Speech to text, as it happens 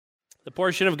The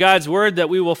portion of God's Word that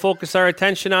we will focus our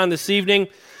attention on this evening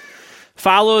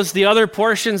follows the other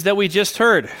portions that we just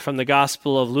heard from the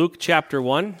Gospel of Luke chapter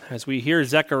 1 as we hear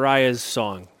Zechariah's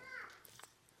song.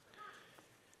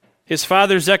 His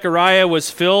father Zechariah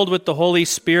was filled with the Holy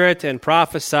Spirit and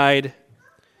prophesied,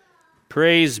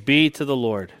 "Praise be to the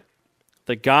Lord,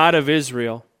 the God of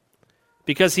Israel,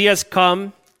 because he has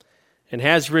come and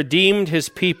has redeemed his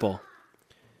people.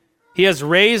 He has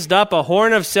raised up a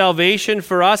horn of salvation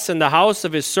for us in the house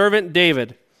of his servant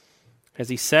David, as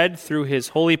he said through his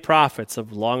holy prophets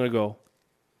of long ago.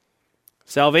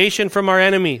 Salvation from our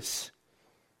enemies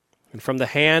and from the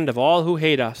hand of all who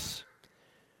hate us,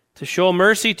 to show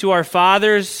mercy to our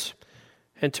fathers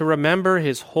and to remember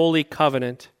his holy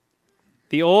covenant,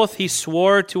 the oath he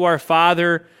swore to our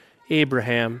father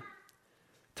Abraham,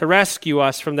 to rescue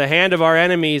us from the hand of our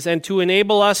enemies and to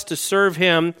enable us to serve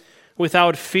him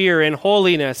without fear in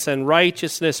holiness and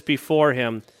righteousness before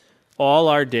him all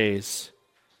our days.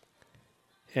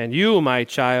 And you, my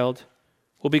child,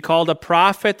 will be called a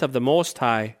prophet of the Most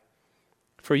High,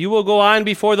 for you will go on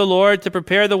before the Lord to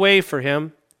prepare the way for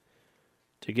him,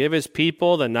 to give his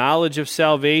people the knowledge of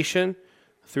salvation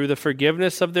through the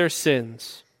forgiveness of their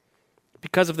sins,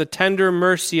 because of the tender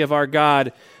mercy of our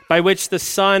God, by which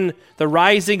the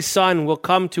rising sun, will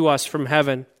come to us from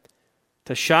heaven,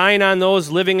 to shine on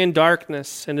those living in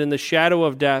darkness and in the shadow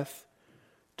of death,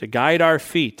 to guide our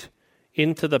feet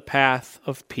into the path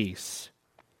of peace."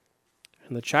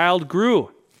 And the child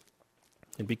grew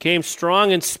and became strong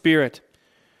in spirit,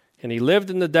 and he lived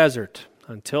in the desert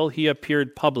until he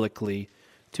appeared publicly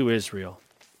to Israel.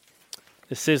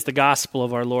 This is the gospel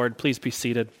of our Lord. Please be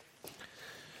seated.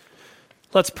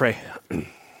 Let's pray.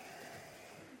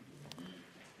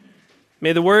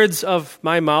 May the words of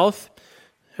my mouth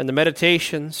and the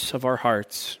meditations of our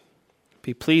hearts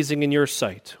be pleasing in your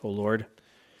sight, O Lord,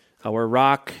 our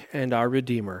rock and our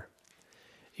Redeemer.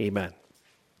 Amen.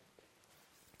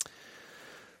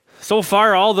 So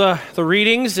far, all the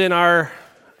readings in our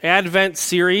Advent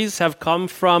series have come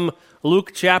from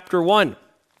Luke chapter 1.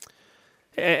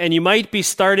 And you might be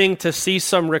starting to see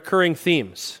some recurring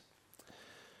themes.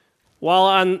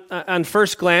 While on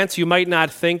first glance, you might not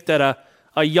think that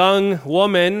a young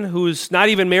woman who's not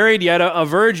even married yet, a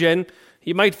virgin,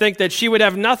 you might think that she would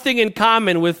have nothing in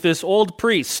common with this old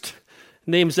priest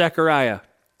named Zechariah.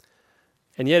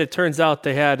 And yet it turns out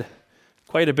they had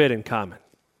quite a bit in common.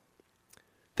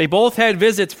 They both had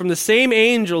visits from the same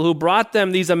angel who brought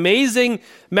them these amazing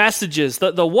messages.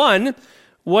 The one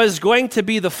was going to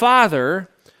be the father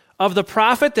of the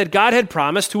prophet that God had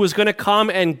promised, who was going to come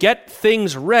and get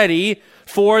things ready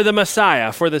for the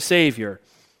Messiah, for the Savior.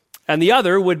 And the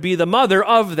other would be the mother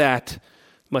of that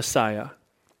Messiah.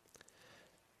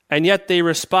 And yet they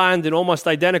respond in almost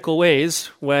identical ways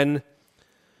when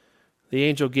the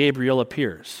angel Gabriel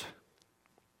appears.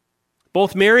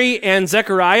 Both Mary and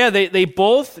Zechariah, they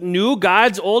both knew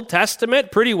God's Old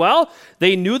Testament pretty well.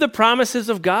 They knew the promises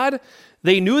of God.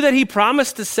 They knew that he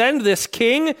promised to send this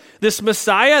king, this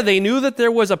Messiah. They knew that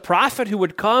there was a prophet who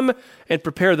would come and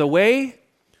prepare the way,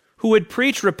 who would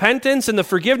preach repentance and the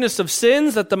forgiveness of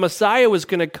sins, that the Messiah was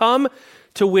going to come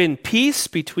to win peace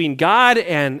between God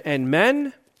and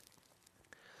men.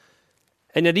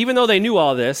 And yet, even though they knew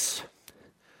all this,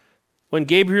 when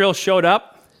Gabriel showed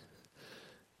up,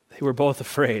 they were both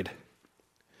afraid.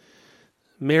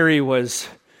 Mary was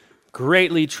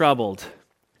greatly troubled.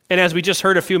 And as we just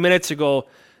heard a few minutes ago,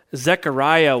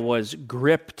 Zechariah was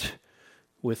gripped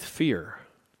with fear.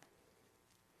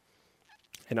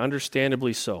 And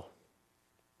understandably so.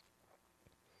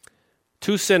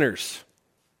 Two sinners.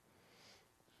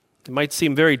 It might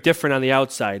seem very different on the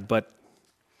outside, but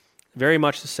very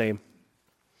much the same.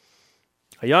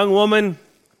 A young woman,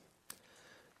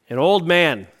 an old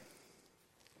man.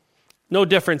 No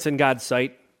difference in God's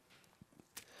sight.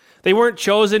 They weren't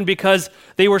chosen because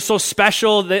they were so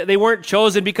special. They weren't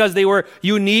chosen because they were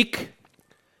unique.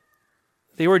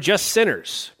 They were just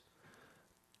sinners.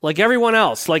 Like everyone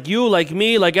else, like you, like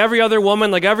me, like every other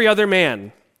woman, like every other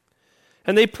man.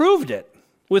 And they proved it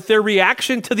with their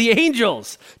reaction to the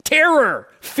angels. Terror,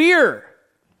 fear.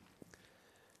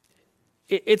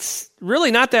 It's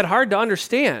really not that hard to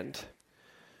understand.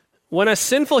 When a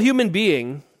sinful human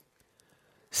being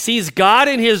sees God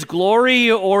in his glory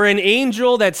or an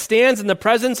angel that stands in the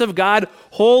presence of God,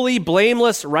 holy,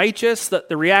 blameless, righteous,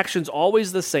 the reaction's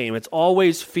always the same. It's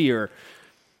always fear.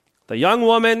 The young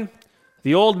woman,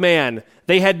 the old man,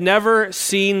 they had never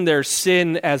seen their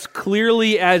sin as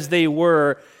clearly as they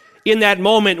were in that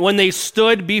moment when they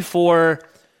stood before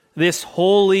this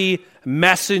holy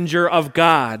messenger of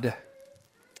God.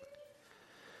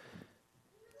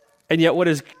 And yet, what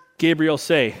does Gabriel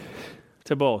say?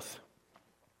 to both.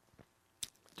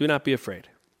 Do not be afraid.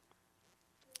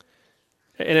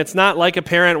 And it's not like a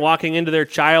parent walking into their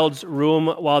child's room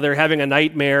while they're having a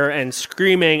nightmare and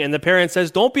screaming, and the parent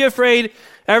says, don't be afraid,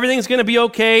 everything's going to be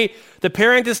okay. The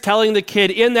parent is telling the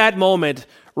kid in that moment,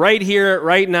 right here,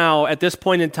 right now, at this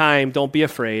point in time, don't be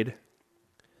afraid.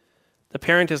 The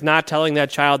parent is not telling that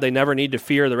child they never need to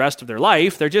fear the rest of their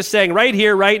life. They're just saying, right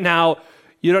here, right now,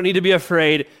 you don't need to be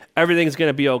afraid, everything's going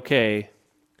to be okay.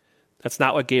 That's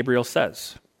not what Gabriel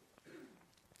says.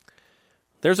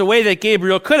 There's a way that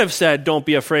Gabriel could have said, don't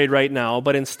be afraid right now,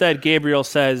 but instead Gabriel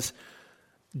says,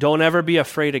 don't ever be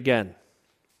afraid again.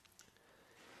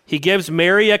 He gives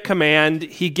Mary a command,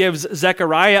 he gives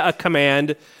Zechariah a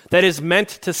command that is meant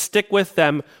to stick with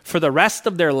them for the rest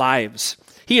of their lives.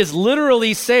 He is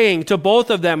literally saying to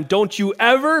both of them, don't you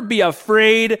ever be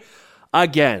afraid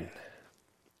again.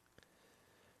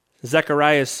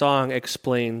 Zechariah's song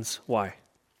explains why.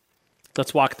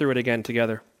 Let's walk through it again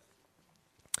together.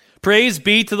 Praise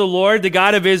be to the Lord, the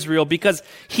God of Israel, because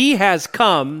he has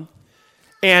come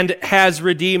and has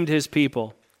redeemed his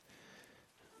people.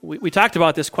 We talked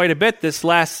about this quite a bit this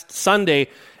last Sunday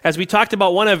as we talked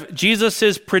about one of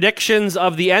Jesus' predictions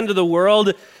of the end of the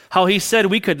world, how he said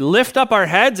we could lift up our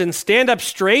heads and stand up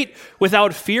straight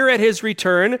without fear at his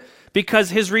return, because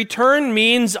his return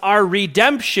means our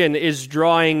redemption is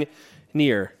drawing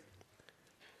near.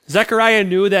 Zechariah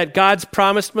knew that God's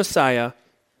promised Messiah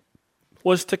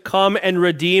was to come and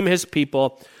redeem his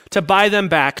people, to buy them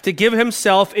back, to give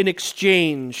himself in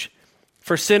exchange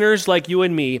for sinners like you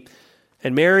and me.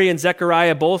 And Mary and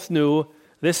Zechariah both knew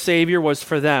this Savior was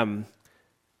for them.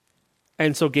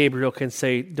 And so Gabriel can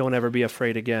say, don't ever be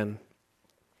afraid again.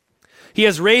 He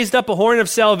has raised up a horn of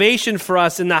salvation for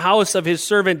us in the house of his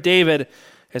servant David,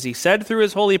 as he said through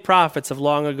his holy prophets of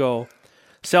long ago.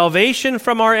 Salvation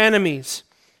from our enemies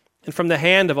and from the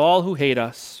hand of all who hate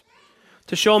us,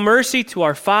 to show mercy to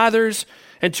our fathers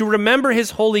and to remember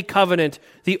his holy covenant,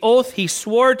 the oath he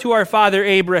swore to our father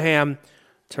Abraham,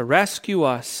 to rescue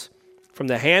us from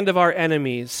the hand of our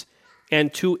enemies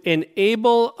and to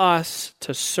enable us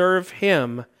to serve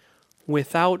him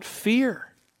without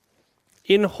fear,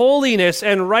 in holiness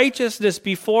and righteousness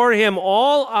before him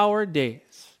all our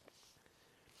days.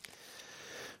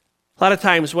 A lot of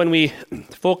times when we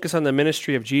focus on the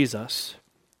ministry of Jesus,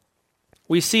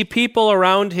 we see people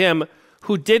around him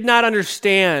who did not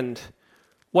understand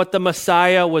what the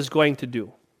Messiah was going to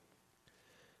do.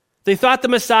 They thought the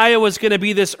Messiah was going to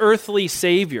be this earthly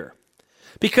Savior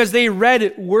because they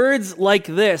read words like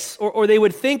this, or they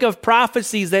would think of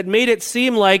prophecies that made it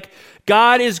seem like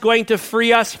God is going to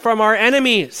free us from our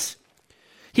enemies.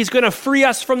 He's going to free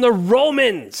us from the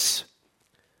Romans.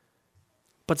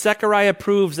 But Zechariah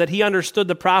proves that he understood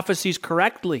the prophecies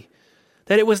correctly,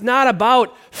 that it was not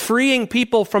about freeing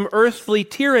people from earthly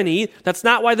tyranny. That's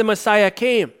not why the Messiah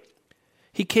came.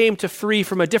 He came to free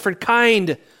from a different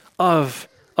kind of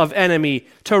enemy,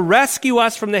 to rescue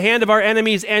us from the hand of our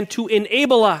enemies and to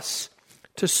enable us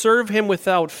to serve him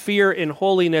without fear in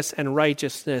holiness and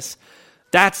righteousness.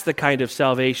 That's the kind of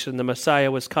salvation the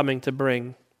Messiah was coming to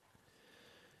bring.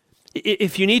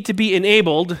 If you need to be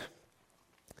enabled,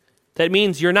 that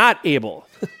means you're not able.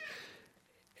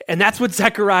 And that's what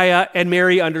Zechariah and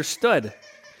Mary understood.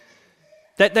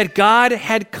 That God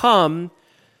had come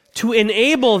to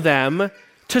enable them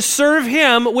to serve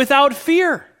him without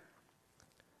fear.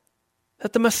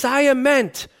 That the Messiah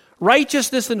meant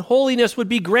righteousness and holiness would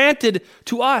be granted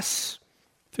to us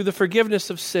through the forgiveness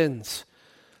of sins,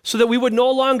 so that we would no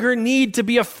longer need to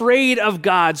be afraid of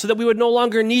God, so that we would no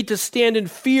longer need to stand in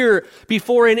fear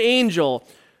before an angel,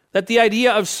 that the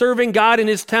idea of serving God in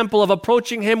his temple, of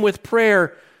approaching him with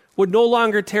prayer, would no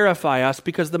longer terrify us,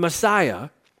 because the Messiah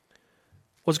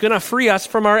was going to free us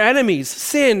from our enemies.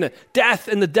 Sin, death,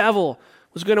 and the devil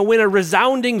was going to win a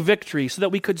resounding victory so that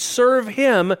we could serve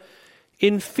him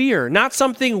in fear. Not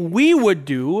something we would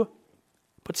do,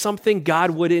 but something God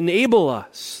would enable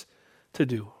us to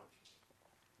do.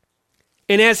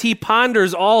 And as he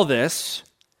ponders all this,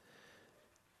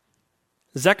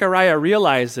 Zechariah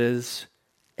realizes,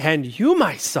 and you,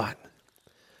 my son,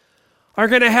 are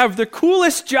going to have the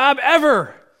coolest job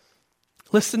ever.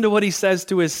 Listen to what he says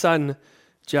to his son,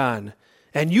 John.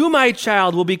 And you, my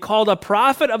child, will be called a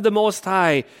prophet of the Most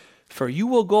High, for you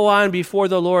will go on before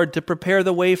the Lord to prepare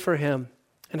the way for him.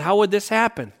 And how would this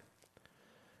happen?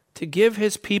 To give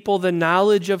his people the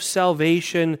knowledge of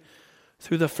salvation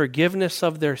through the forgiveness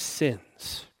of their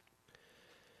sins.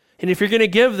 And if you're going to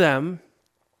give them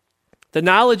the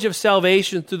knowledge of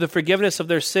salvation through the forgiveness of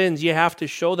their sins, you have to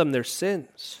show them their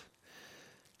sins.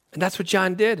 And that's what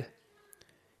John did.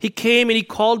 He came and he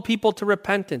called people to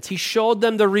repentance. He showed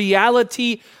them the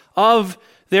reality of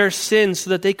their sins so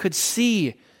that they could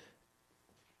see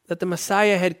that the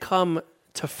Messiah had come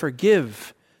to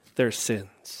forgive their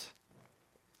sins.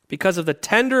 Because of the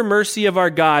tender mercy of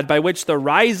our God, by which the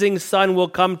rising sun will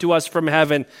come to us from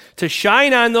heaven, to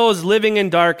shine on those living in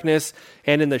darkness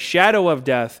and in the shadow of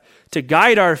death, to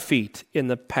guide our feet in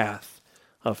the path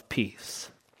of peace.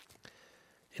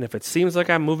 And if it seems like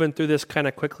I'm moving through this kind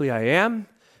of quickly, I am,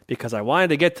 because I wanted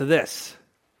to get to this.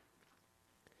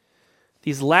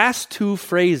 These last two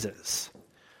phrases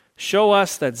show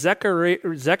us that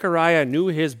Zechariah knew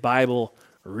his Bible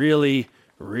really,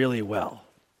 really well.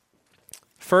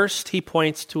 First, he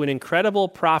points to an incredible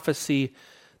prophecy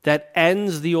that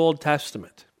ends the Old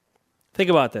Testament. Think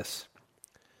about this.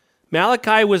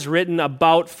 Malachi was written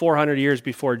about 400 years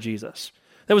before Jesus.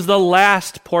 That was the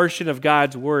last portion of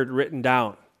God's word written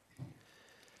down.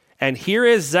 And here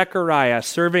is Zechariah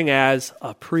serving as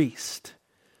a priest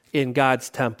in God's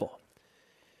temple.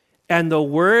 And the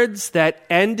words that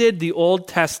ended the Old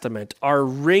Testament are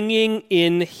ringing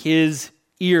in his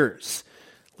ears.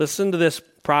 Listen to this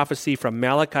prophecy from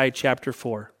Malachi chapter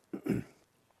 4.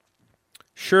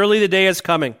 Surely the day is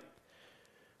coming.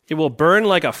 It will burn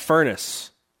like a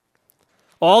furnace.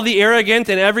 All the arrogant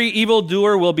and every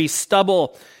evildoer will be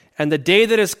stubble, and the day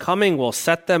that is coming will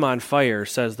set them on fire,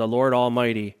 says the Lord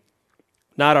Almighty.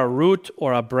 Not a root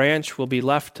or a branch will be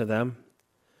left to them.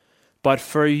 But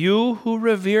for you who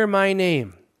revere my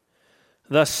name,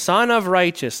 the Son of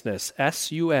Righteousness,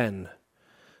 S-U-N,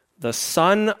 the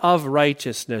Son of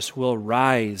Righteousness will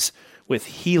rise with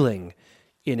healing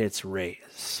in its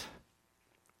rays.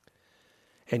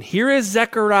 And here is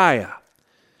Zechariah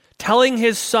telling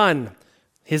his son,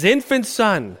 his infant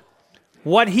son,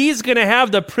 what he's going to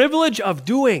have the privilege of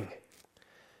doing.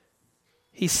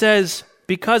 He says,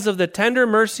 because of the tender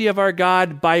mercy of our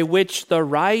God, by which the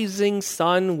rising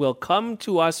sun will come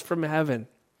to us from heaven.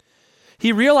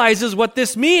 He realizes what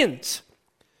this means.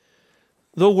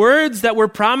 The words that were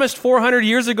promised 400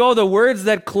 years ago, the words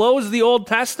that close the Old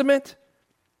Testament,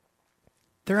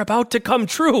 they're about to come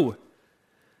true.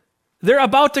 They're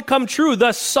about to come true.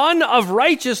 The Son of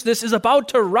Righteousness is about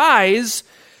to rise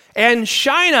and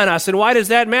shine on us. And why does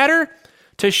that matter?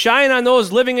 To shine on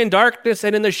those living in darkness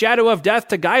and in the shadow of death,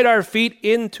 to guide our feet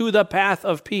into the path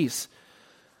of peace.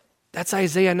 That's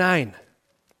Isaiah 9.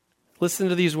 Listen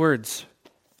to these words.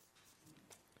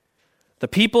 The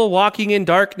people walking in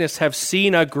darkness have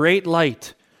seen a great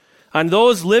light. On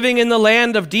those living in the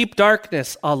land of deep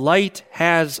darkness, a light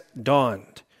has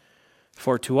dawned.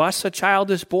 For to us a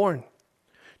child is born.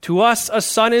 To us a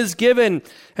son is given,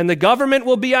 and the government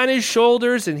will be on his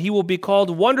shoulders, and he will be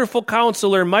called Wonderful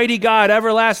Counselor, Mighty God,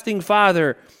 Everlasting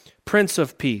Father, Prince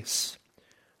of Peace.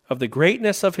 Of the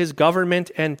greatness of his government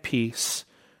and peace,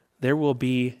 there will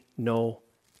be no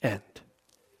end.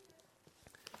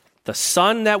 The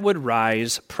sun that would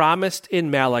rise, promised in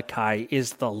Malachi,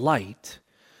 is the light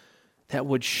that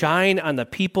would shine on the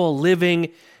people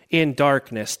living in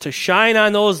darkness, to shine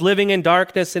on those living in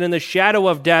darkness and in the shadow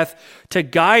of death, to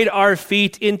guide our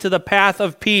feet into the path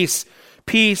of peace,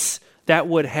 peace that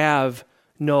would have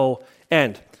no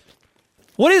end.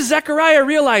 What is Zechariah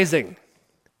realizing?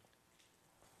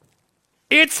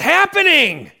 It's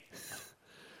happening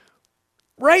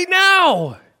right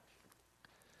now.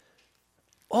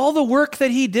 All the work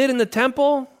that he did in the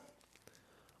temple,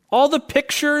 all the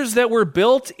pictures that were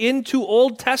built into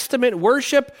Old Testament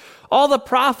worship, all the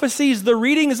prophecies, the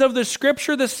readings of the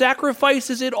scripture, the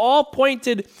sacrifices, it all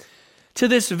pointed to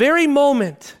this very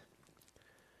moment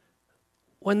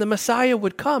when the Messiah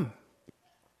would come.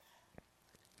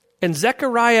 And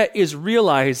Zechariah is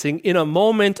realizing in a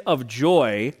moment of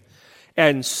joy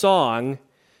and song,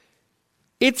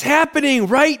 it's happening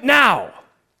right now.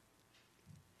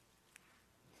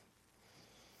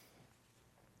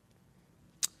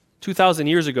 "2,000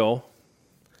 years ago,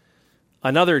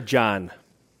 another John,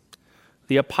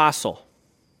 the apostle,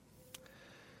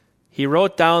 he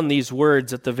wrote down these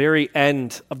words at the very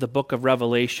end of the book of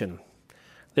Revelation.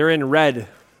 They're in red,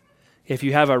 if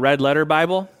you have a red letter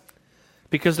Bible,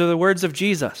 because they're the words of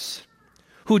Jesus,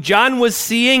 who John was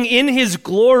seeing in his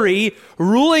glory,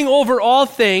 ruling over all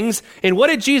things. And what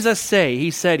did Jesus say?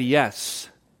 He said, "Yes,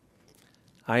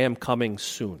 I am coming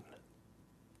soon."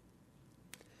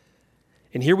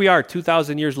 And here we are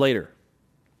 2,000 years later.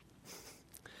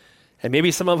 And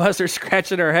maybe some of us are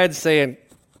scratching our heads saying,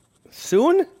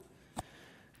 soon?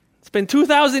 It's been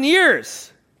 2,000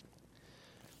 years.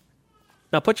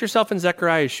 Now put yourself in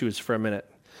Zechariah's shoes for a minute.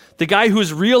 The guy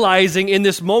who's realizing in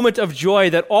this moment of joy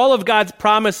that all of God's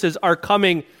promises are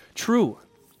coming true.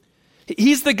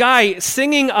 He's the guy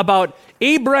singing about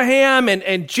Abraham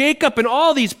and Jacob and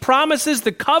all these promises,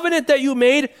 the covenant that you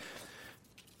made.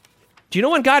 Do you know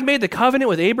when God made the covenant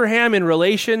with Abraham in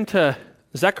relation to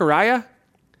Zechariah?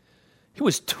 It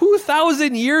was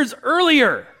 2,000 years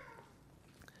earlier.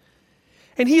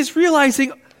 And he's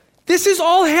realizing this is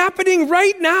all happening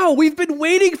right now. We've been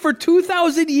waiting for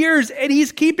 2,000 years, and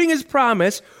he's keeping his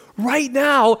promise right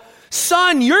now.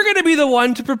 Son, you're going to be the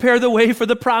one to prepare the way for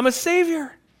the promised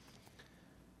Savior.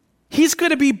 He's going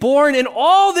to be born, and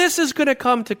all this is going to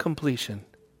come to completion.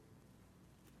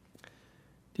 Do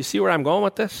you see where I'm going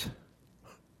with this?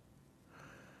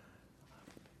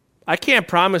 I can't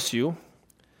promise you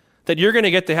that you're going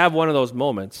to get to have one of those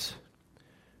moments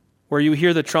where you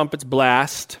hear the trumpets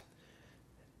blast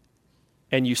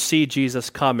and you see Jesus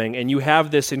coming and you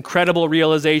have this incredible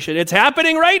realization. It's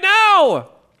happening right now!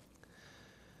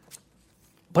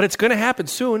 But it's going to happen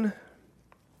soon.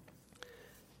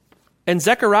 And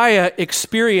Zechariah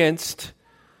experienced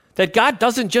that God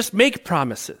doesn't just make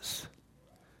promises.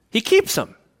 He keeps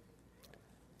them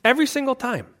every single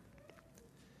time.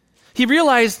 He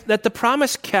realized that the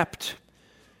promise kept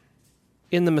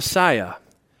in the Messiah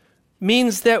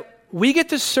means that we get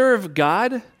to serve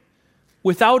God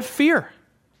without fear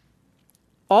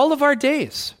all of our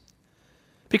days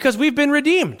because we've been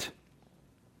redeemed.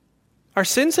 Our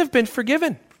sins have been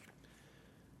forgiven.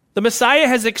 The Messiah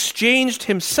has exchanged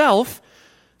himself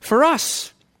for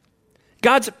us.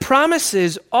 God's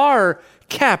promises are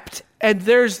kept, and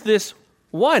there's this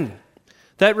one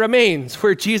that remains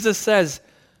where Jesus says,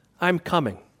 I'm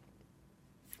coming.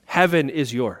 Heaven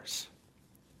is yours.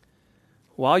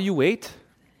 While you wait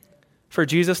for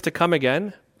Jesus to come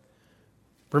again,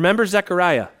 remember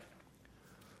Zechariah,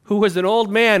 who was an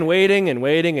old man waiting and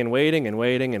waiting and waiting and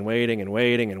waiting and waiting and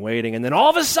waiting and waiting, and then all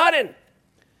of a sudden,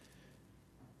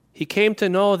 he came to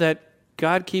know that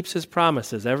God keeps his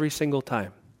promises every single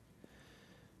time.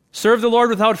 Serve the Lord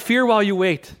without fear while you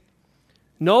wait.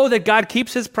 Know that God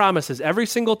keeps his promises every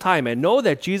single time, and know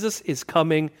that Jesus is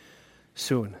coming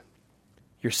soon.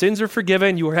 Your sins are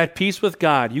forgiven. You are at peace with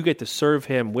God. You get to serve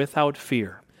him without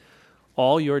fear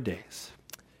all your days.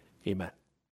 Amen.